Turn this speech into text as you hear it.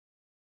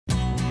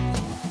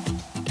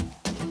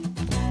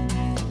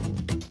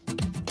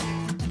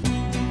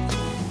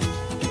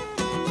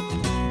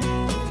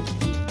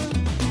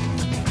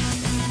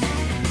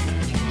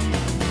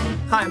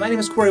Hi, my name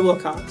is Corey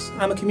Wilcox.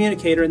 I'm a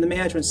communicator in the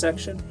management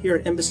section here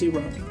at Embassy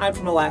Rome. I'm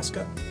from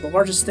Alaska, the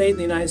largest state in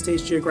the United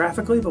States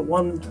geographically, but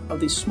one of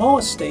the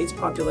smallest states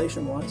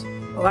population-wise.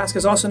 Alaska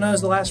is also known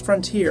as the last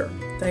frontier,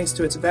 thanks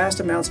to its vast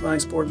amounts of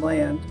unexplored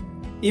land.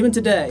 Even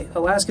today,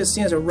 Alaska is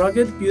seen as a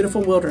rugged,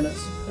 beautiful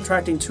wilderness,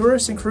 attracting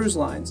tourists and cruise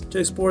lines to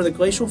explore the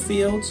glacial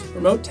fields,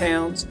 remote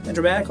towns, and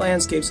dramatic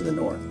landscapes of the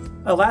north.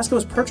 Alaska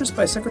was purchased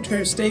by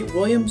Secretary of State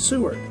William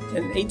Seward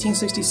in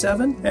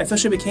 1867 and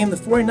officially became the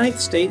 49th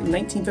state in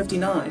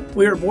 1959.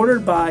 We are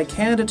bordered by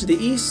Canada to the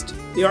east,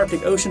 the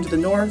Arctic Ocean to the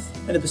north,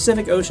 and the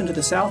Pacific Ocean to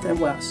the south and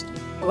west.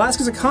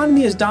 Alaska's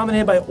economy is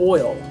dominated by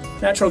oil,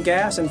 natural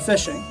gas, and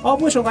fishing, all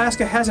of which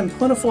Alaska has in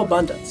plentiful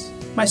abundance.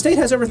 My state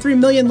has over 3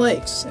 million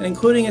lakes, and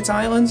including its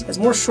islands, has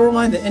more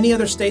shoreline than any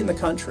other state in the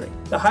country.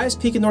 The highest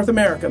peak in North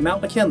America,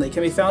 Mount McKinley,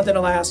 can be found in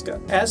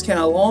Alaska, as can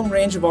a long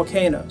range of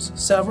volcanoes,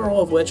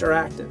 several of which are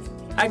active.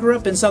 I grew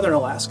up in southern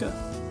Alaska,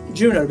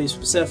 Juneau to be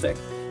specific.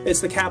 It's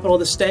the capital of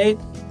the state,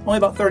 only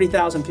about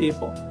 30,000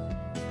 people.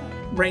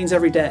 Rains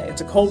every day.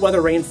 It's a cold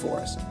weather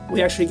rainforest.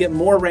 We actually get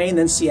more rain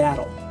than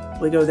Seattle.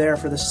 We go there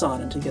for the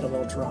sun and to get a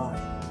little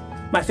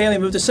dry. My family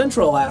moved to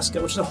central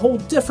Alaska, which is a whole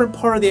different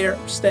part of the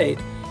state.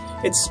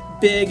 It's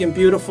big and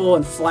beautiful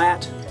and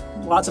flat,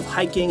 lots of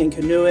hiking and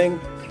canoeing,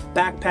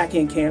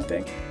 backpacking and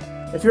camping.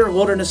 If you're a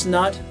wilderness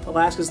nut,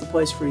 Alaska's the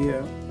place for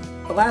you.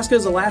 Alaska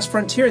is the last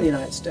frontier in the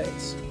United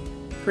States.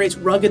 It creates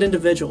rugged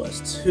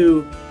individualists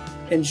who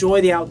enjoy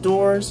the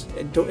outdoors,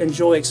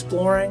 enjoy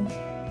exploring,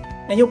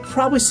 and you'll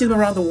probably see them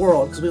around the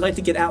world because we like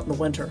to get out in the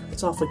winter.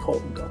 It's awfully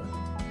cold and dark.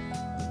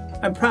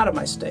 I'm proud of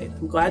my state.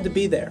 I'm glad to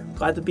be there,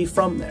 glad to be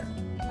from there,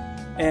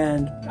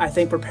 and I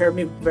think prepared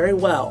me very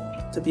well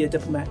to be a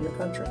diplomat in your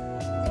country.